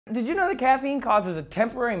Did you know that caffeine causes a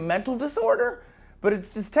temporary mental disorder? But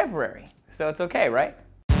it's just temporary, so it's okay, right?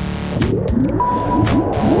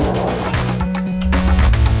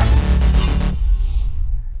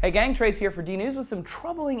 Hey gang, Trace here for D-News with some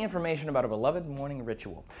troubling information about a beloved morning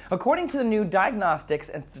ritual. According to the new Diagnostics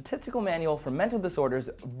and Statistical Manual for Mental Disorders,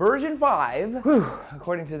 version 5,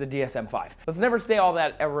 according to the DSM-5. Let's never say all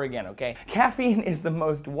that ever again, okay? Caffeine is the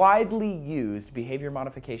most widely used behavior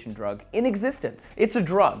modification drug in existence. It's a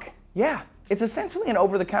drug, yeah. It's essentially an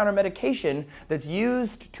over-the-counter medication that's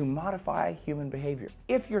used to modify human behavior.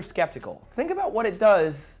 If you're skeptical, think about what it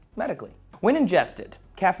does medically. When ingested,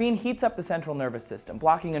 caffeine heats up the central nervous system,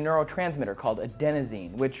 blocking a neurotransmitter called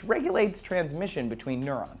adenosine, which regulates transmission between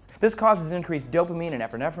neurons. This causes increased dopamine and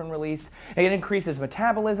epinephrine release, and it increases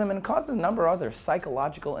metabolism and causes a number of other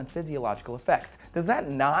psychological and physiological effects. Does that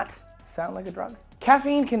not sound like a drug?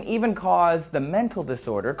 Caffeine can even cause the mental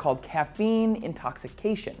disorder called caffeine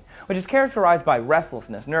intoxication, which is characterized by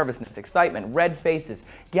restlessness, nervousness, excitement, red faces,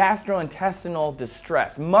 gastrointestinal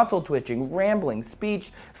distress, muscle twitching, rambling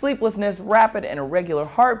speech, sleeplessness, rapid and irregular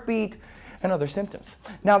heartbeat, and other symptoms.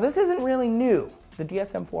 Now, this isn't really new. The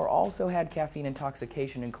DSM-4 also had caffeine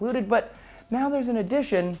intoxication included, but now there's an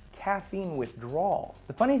addition, caffeine withdrawal.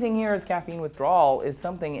 The funny thing here is caffeine withdrawal is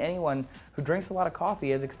something anyone who drinks a lot of coffee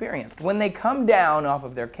has experienced. When they come down off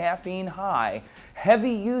of their caffeine high,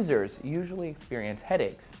 heavy users usually experience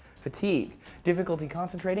headaches, fatigue, difficulty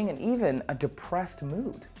concentrating, and even a depressed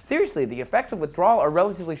mood. Seriously, the effects of withdrawal are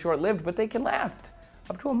relatively short-lived, but they can last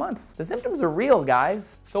up to a month. The symptoms are real,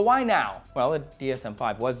 guys. So why now? Well, the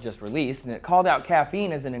DSM-5 was just released, and it called out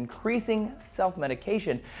caffeine as an increasing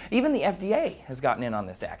self-medication. Even the FDA has gotten in on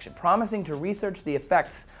this action, promising to research the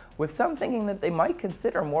effects, with some thinking that they might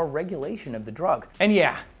consider more regulation of the drug. And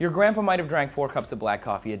yeah, your grandpa might have drank 4 cups of black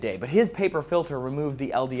coffee a day, but his paper filter removed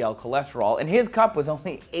the LDL cholesterol, and his cup was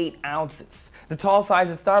only 8 ounces. The tall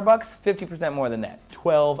size at Starbucks, 50% more than that,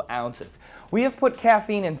 12 ounces. We have put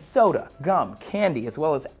caffeine in soda, gum, candy, as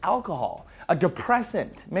well as alcohol, a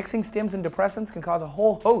depressant. Mixing stims and depressants can cause a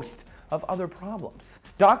whole host of other problems.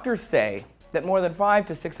 Doctors say that more than 500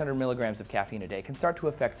 to 600 milligrams of caffeine a day can start to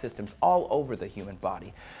affect systems all over the human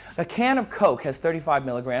body. A can of Coke has 35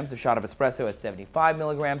 milligrams, a shot of espresso has 75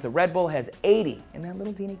 milligrams, a Red Bull has 80 in that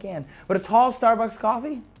little teeny can. But a tall Starbucks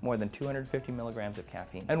coffee, more than 250 milligrams of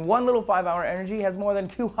caffeine. And one little 5-hour energy has more than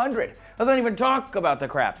 200. Let's not even talk about the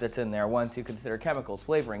crap that's in there once you consider chemicals,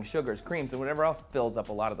 flavorings, sugars, creams, and whatever else fills up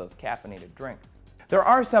a lot of those caffeinated drinks. There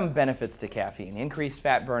are some benefits to caffeine: increased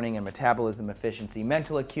fat burning and metabolism efficiency,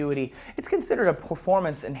 mental acuity. It's considered a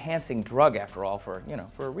performance-enhancing drug, after all, for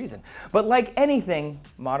a reason. But like anything,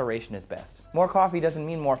 moderation is best. More coffee doesn't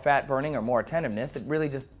mean more fat burning or more attentiveness. It really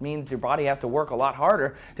just means your body has to work a lot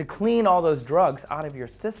harder to clean all those drugs out of your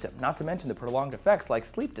system, not to mention the prolonged effects like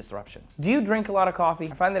sleep disruption. Do you drink a lot of coffee?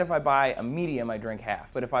 I find that if I buy a medium, I drink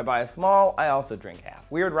half, but if I buy a small, I also drink half.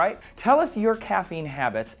 Weird, right? Tell us your caffeine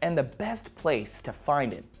habits and the best place to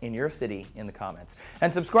find it in your city in the comments.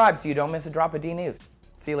 And subscribe so you don't miss a drop of D-News.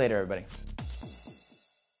 See you later, everybody.